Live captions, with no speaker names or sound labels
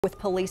With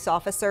police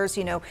officers,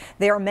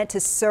 they are meant to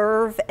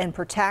serve and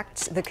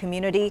protect the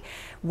community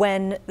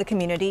when the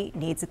community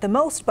needs it the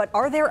most. But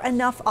are there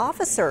enough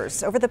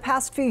officers? Over the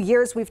past few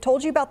years, we've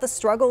told you about the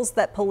struggles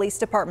that police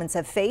departments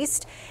have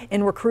faced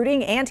in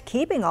recruiting and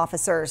keeping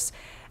officers.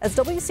 As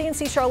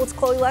WCNC Charlotte's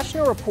Chloe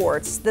Leshner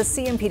reports, the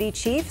CMPD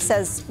chief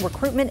says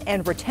recruitment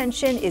and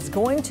retention is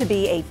going to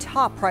be a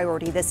top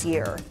priority this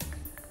year.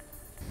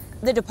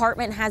 The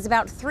department has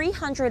about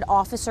 300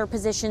 officer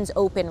positions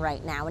open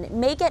right now, and it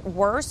may get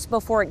worse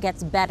before it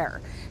gets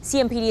better.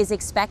 CMPD is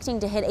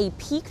expecting to hit a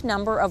peak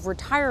number of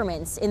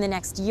retirements in the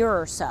next year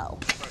or so.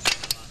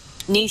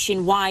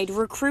 Nationwide,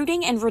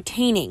 recruiting and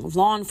retaining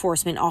law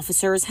enforcement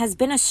officers has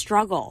been a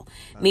struggle.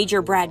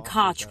 Major Brad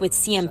Koch with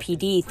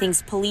CMPD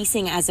thinks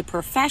policing as a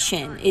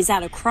profession is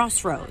at a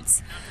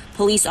crossroads.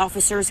 Police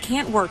officers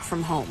can't work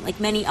from home like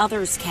many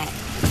others can.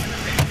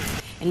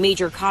 And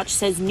Major Koch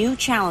says new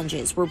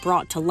challenges were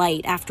brought to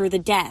light after the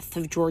death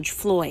of George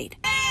Floyd.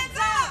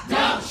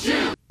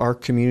 Our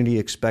community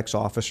expects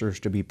officers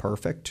to be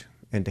perfect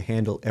and to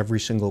handle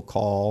every single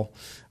call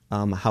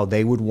how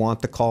they would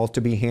want the call to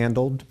be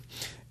handled.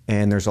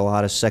 And there's a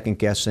lot of second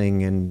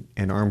guessing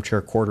and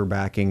armchair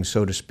quarterbacking,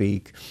 so to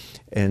speak.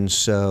 And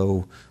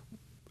so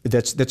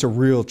that's a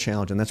real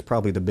challenge, and that's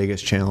probably the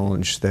biggest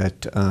challenge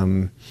that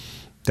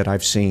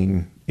I've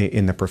seen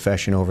in the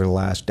profession over the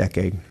last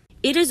decade.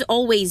 It has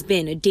always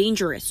been a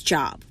dangerous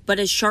job, but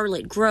as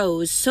Charlotte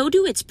grows, so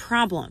do its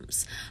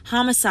problems.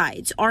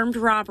 Homicides, armed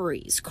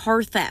robberies,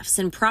 car thefts,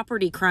 and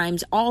property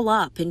crimes all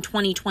up in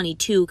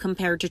 2022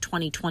 compared to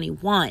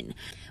 2021.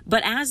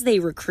 But as they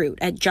recruit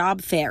at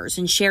job fairs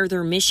and share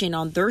their mission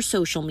on their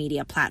social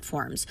media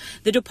platforms,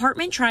 the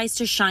department tries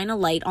to shine a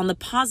light on the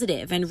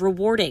positive and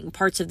rewarding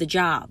parts of the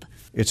job.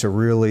 It's a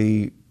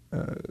really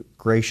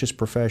gracious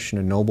profession,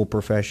 a noble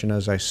profession,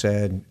 as I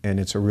said, and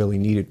it's a really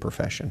needed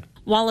profession.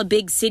 While a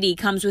big city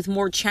comes with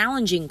more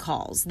challenging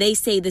calls, they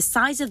say the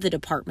size of the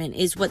department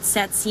is what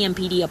sets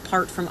CMPD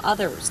apart from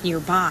others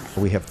nearby.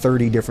 We have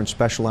 30 different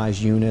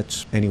specialized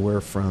units,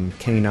 anywhere from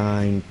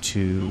K-9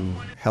 to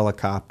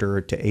helicopter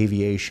to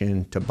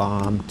aviation to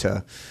bomb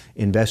to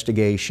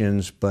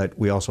investigations, but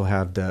we also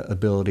have the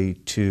ability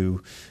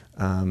to,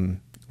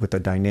 with a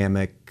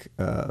dynamic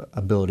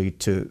ability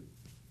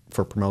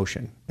for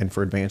promotion and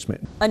for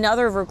advancement.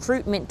 Another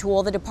recruitment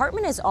tool, the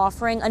department is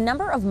offering a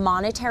number of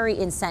monetary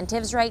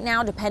incentives right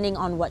now, depending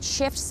on what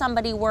shift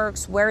somebody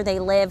works, where they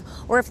live,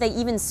 or if they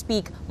even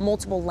speak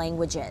multiple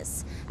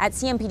languages. At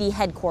CMPD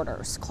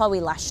headquarters, Chloe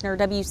Leshner,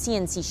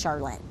 WCNC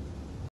Charlotte.